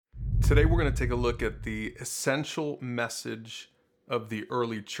Today we're going to take a look at the essential message of the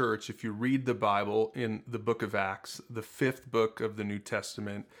early church. If you read the Bible in the book of Acts, the fifth book of the New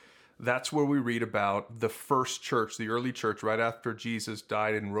Testament, that's where we read about the first church, the early church, right after Jesus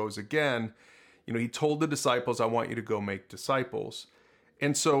died and rose again. He told the disciples, I want you to go make disciples.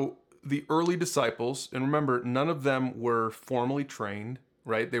 And so the early disciples, and remember, none of them were formally trained,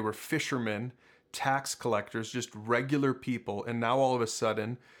 right? They were fishermen, tax collectors, just regular people. And now all of a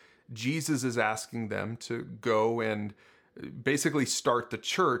sudden, Jesus is asking them to go and basically start the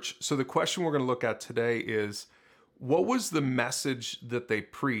church. So the question we're going to look at today is, what was the message that they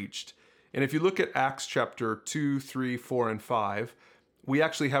preached? And if you look at Acts chapter 2, 3, 4, and 5, we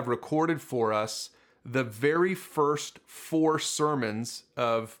actually have recorded for us the very first four sermons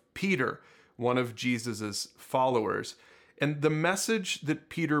of Peter, one of Jesus's followers. And the message that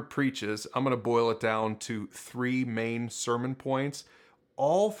Peter preaches, I'm going to boil it down to three main sermon points.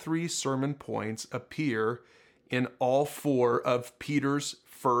 All three sermon points appear in all four of Peter's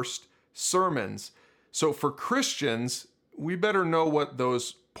first sermons. So for Christians, we better know what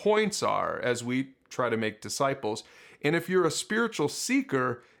those points are as we try to make disciples. And if you're a spiritual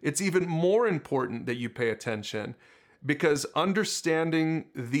seeker, it's even more important that you pay attention, because understanding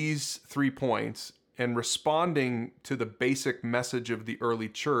these 3 points and responding to the basic message of the early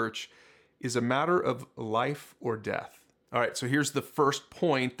church is a matter of life or death. All right, so here's the first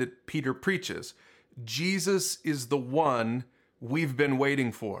point that Peter preaches. Jesus is the one we've been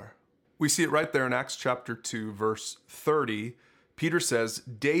waiting for. We see it right there in Acts chapter 2, verse 30. Peter says,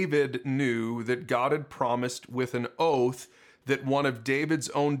 David knew that God had promised with an oath that one of David's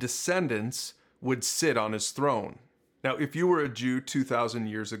own descendants would sit on his throne. Now, if you were a Jew 2,000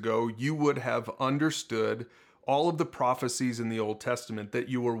 years ago, you would have understood all of the prophecies in the Old Testament that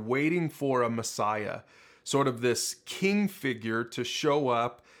you were waiting for a Messiah, sort of this king figure to show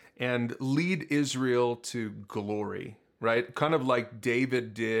up and lead Israel to glory, right? Kind of like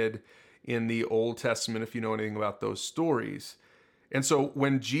David did in the Old Testament, if you know anything about those stories. And so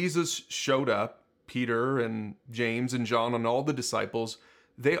when Jesus showed up, Peter and James and John and all the disciples,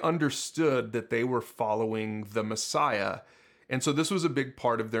 they understood that they were following the Messiah. And so this was a big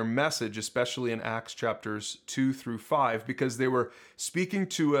part of their message, especially in Acts chapters 2 through 5, because they were speaking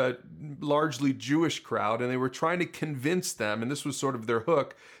to a largely Jewish crowd and they were trying to convince them, and this was sort of their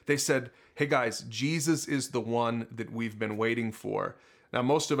hook. They said, hey guys, Jesus is the one that we've been waiting for. Now,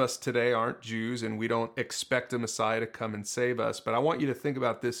 most of us today aren't Jews and we don't expect a Messiah to come and save us, but I want you to think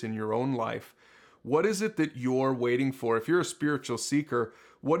about this in your own life. What is it that you're waiting for? If you're a spiritual seeker,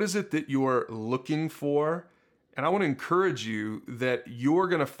 what is it that you're looking for? And I want to encourage you that you're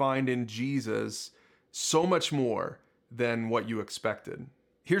going to find in Jesus so much more than what you expected.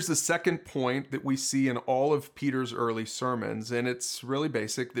 Here's the second point that we see in all of Peter's early sermons, and it's really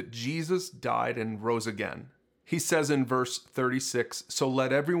basic, that Jesus died and rose again. He says in verse 36, so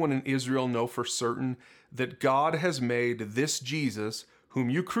let everyone in Israel know for certain that God has made this Jesus, whom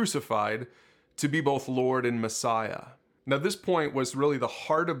you crucified, to be both Lord and Messiah. Now, this point was really the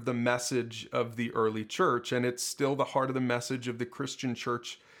heart of the message of the early church, and it's still the heart of the message of the Christian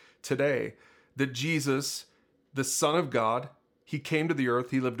church today, that Jesus, the Son of God, he came to the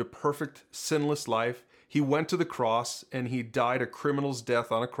earth, he lived a perfect, sinless life, he went to the cross, and he died a criminal's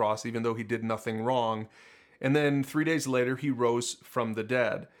death on a cross, even though he did nothing wrong, and then 3 days later, he rose from the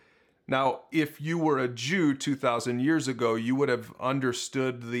dead. Now, if you were a Jew 2,000 years ago, you would have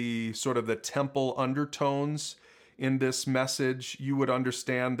understood the sort of the temple undertones in this message. You would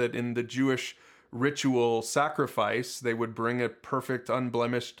understand that in the Jewish ritual sacrifice, they would bring a perfect,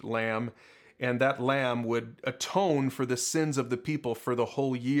 unblemished lamb, and that lamb would atone for the sins of the people for the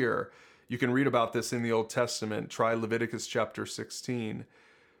whole year. You can read about this in the Old Testament. Try Leviticus chapter 16.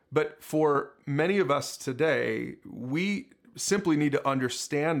 But for many of us today, we simply need to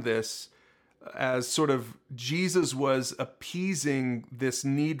understand this as sort of Jesus was appeasing this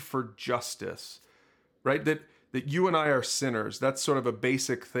need for justice, right? That you and I are sinners. That's sort of a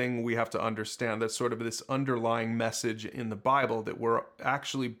basic thing we have to understand. That's sort of this underlying message in the Bible, that we're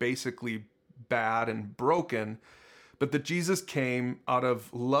actually basically bad and broken, but that Jesus came out of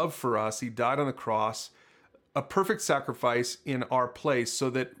love for us. He died on the cross, a perfect sacrifice in our place, so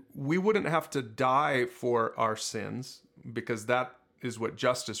that we wouldn't have to die for our sins, because that is what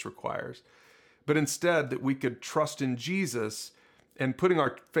justice requires. But instead, that we could trust in Jesus, and putting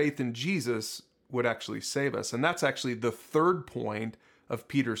our faith in Jesus would actually save us. And that's actually the third point of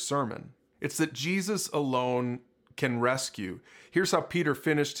Peter's sermon. It's that Jesus alone can rescue. Here's how Peter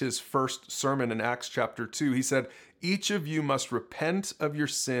finished his first sermon in Acts chapter 2. He said, each of you must repent of your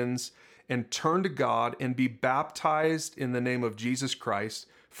sins and turn to God and be baptized in the name of Jesus Christ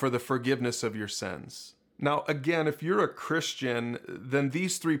for the forgiveness of your sins. Now, again, if you're a Christian, then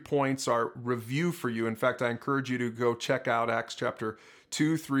these 3 points are review for you. In fact, I encourage you to go check out Acts chapter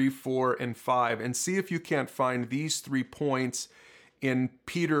 2, 3, 4, and 5 and see if you can't find these 3 points in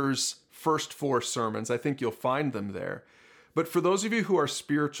Peter's first 4 sermons. I think you'll find them there. But for those of you who are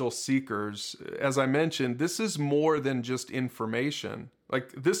spiritual seekers, as I mentioned, this is more than just information.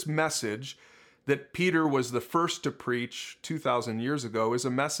 Like this message that Peter was the first to preach 2,000 years ago is a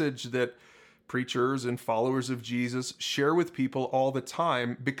message that preachers and followers of Jesus share with people all the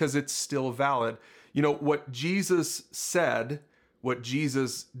time because it's still valid. You know, what Jesus said, what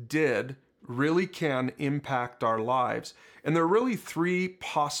Jesus did, really can impact our lives. And there are really 3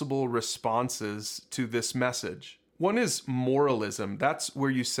 possible responses to this message. One is moralism. That's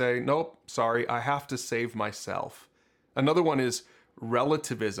where you say, nope, sorry, I have to save myself. Another one is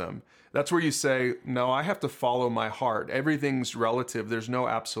relativism. That's where you say, no, I have to follow my heart. Everything's relative. There's no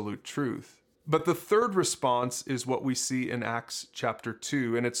absolute truth. But the third response is what we see in Acts chapter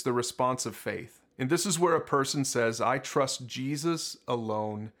 2, and it's the response of faith. And this is where a person says, I trust Jesus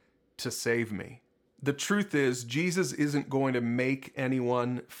alone to save me. The truth is, Jesus isn't going to make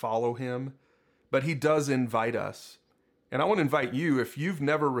anyone follow him, but he does invite us. And I want to invite you, if you've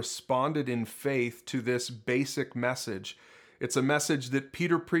never responded in faith to this basic message, it's a message that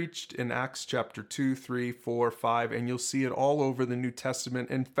Peter preached in Acts chapter 2, 3, 4, 5, and you'll see it all over the New Testament.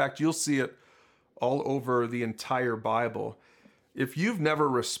 In fact, you'll see it all over the entire Bible. If you've never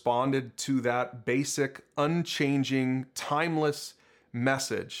responded to that basic, unchanging, timeless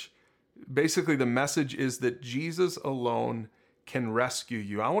message, basically the message is that Jesus alone can rescue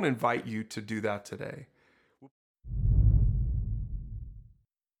you. I want to invite you to do that today.